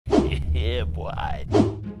Yeah, boy.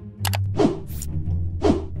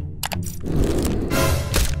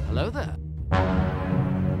 Hello there.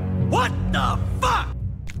 What the fuck?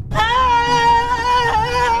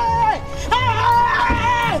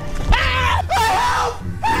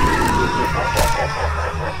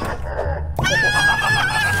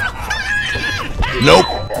 Nope.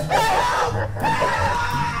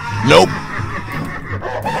 Nope.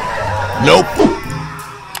 Nope.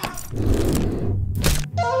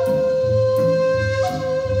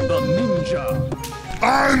 The ninja.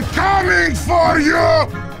 I'm coming for you!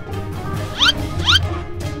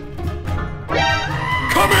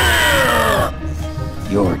 Come here!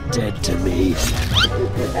 You're dead to me.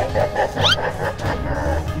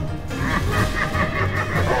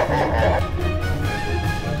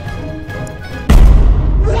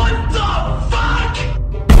 What the fuck?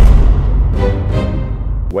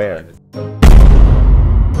 Where?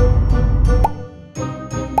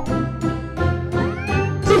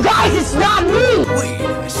 You guys, it's not me! Wait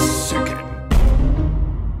a second.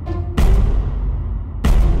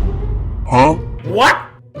 Huh? What?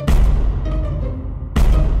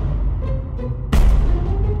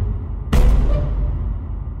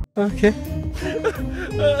 Okay.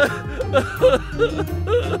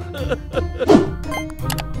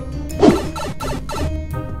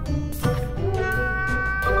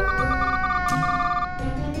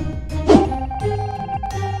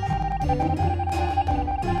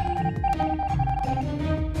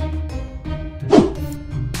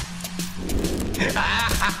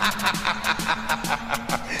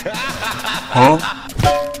 Huh?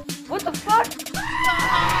 What the fuck?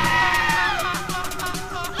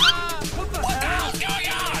 What the hell's going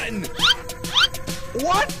on?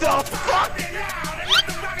 What the fuck?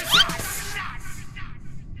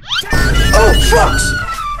 Oh, fucks!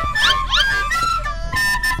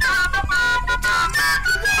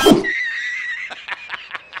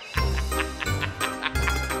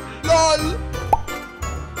 LOL!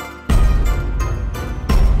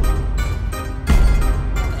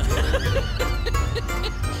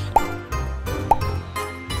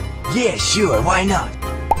 Yeah, sure, why not?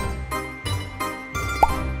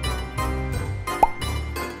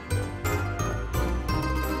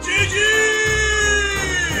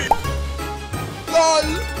 GG! LOL!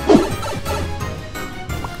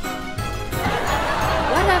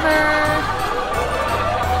 Whatever.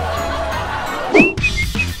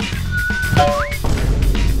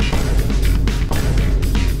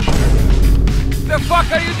 The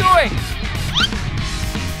fuck are you doing?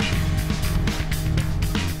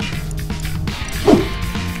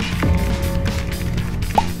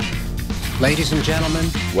 Ladies and gentlemen,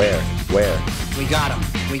 Where? we got him.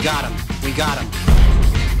 We got him. We got him.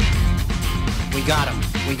 We got him.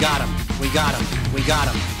 We got him. We got him. We got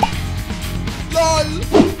him.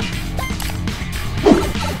 LOL!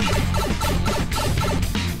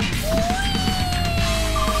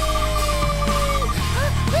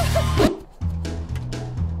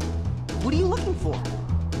 What are you looking for?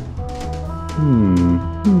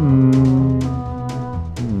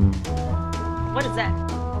 What is that?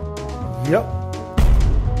 Yep.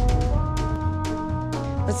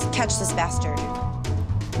 Let's catch this bastard.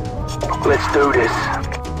 Let's do this.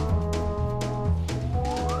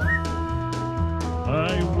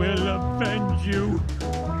 I will avenge you.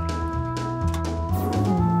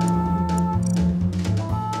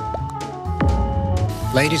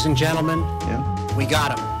 Ladies and gentlemen, Yeah. we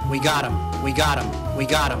got him. We got him. We got him. We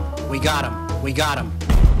got him. We got him. We got him.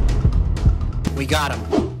 We got him.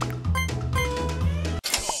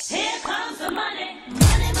 Here comes the money.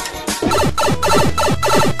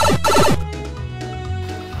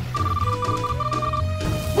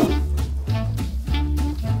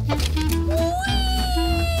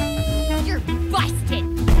 You're busted.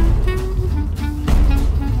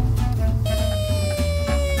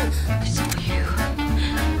 It's all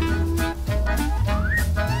you.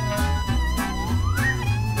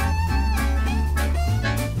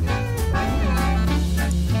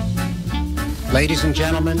 Ladies and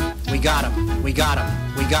gentlemen, we got him. We got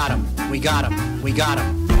him. We got him. We got him. We got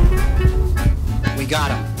him. We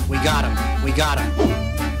got him. We got him. We got him.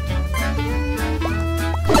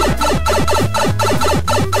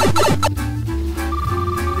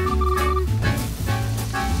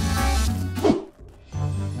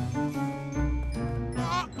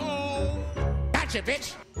 Gotcha,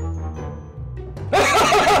 bitch.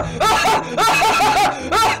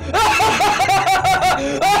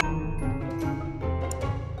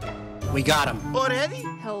 We got him. Already?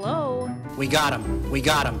 Hello. We got him. We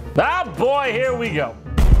got him. Ah, boy, here we go.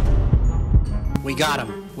 We got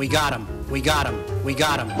him. We got him. We got him. We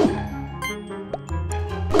got him.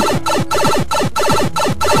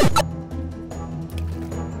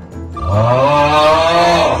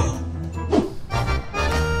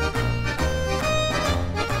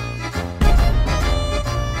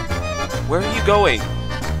 Where are you going?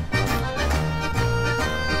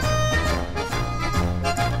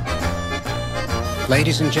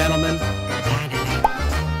 Ladies and gentlemen,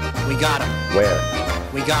 we got him. Where?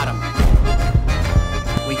 We got him.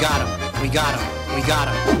 We got him. We got him. We got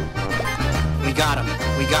him. We got him.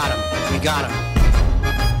 We got him. We got him.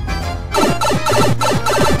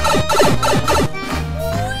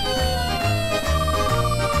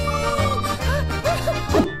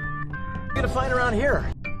 You're gonna find around here.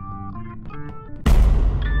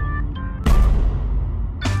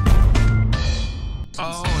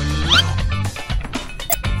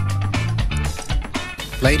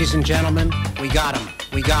 Ladies and gentlemen, we got him.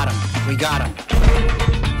 We got him. We got him.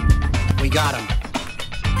 We got him.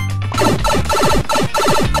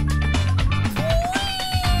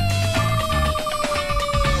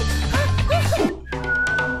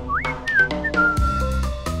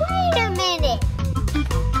 Wait a minute.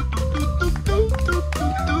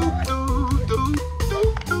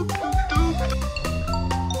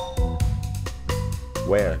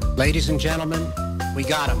 Where? Ladies and gentlemen, we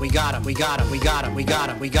got him. We got him. We got him. We got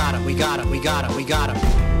him. We got him. We got him. We got him. We got him. We got him.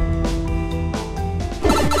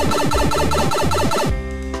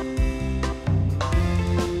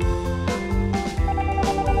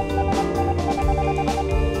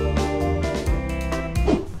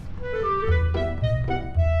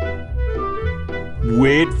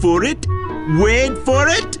 Wait for it. Wait for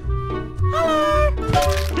it.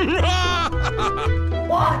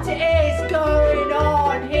 What is going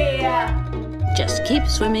on here? Just keep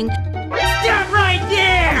swimming. Stop right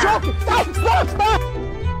there!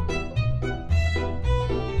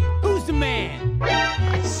 Who's the man?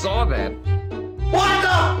 I saw that. What the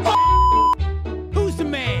f? Who's the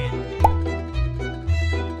man?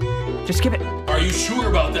 Just skip it. Are you sure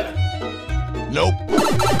about that? Nope.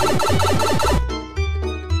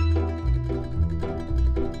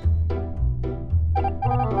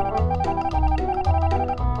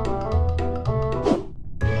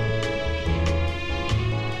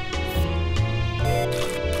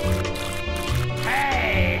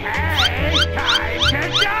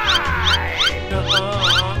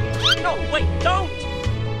 No, wait, don't!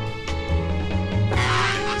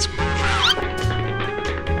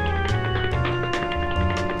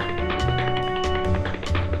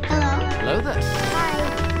 Hello there.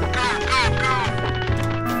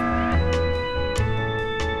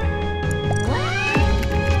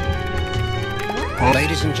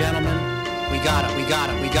 Ladies and gentlemen, we got him. We got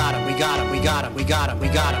him. We got him. We got him. We got him. We got him. We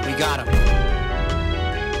got him. We got him.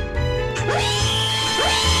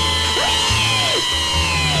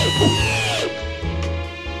 Woo!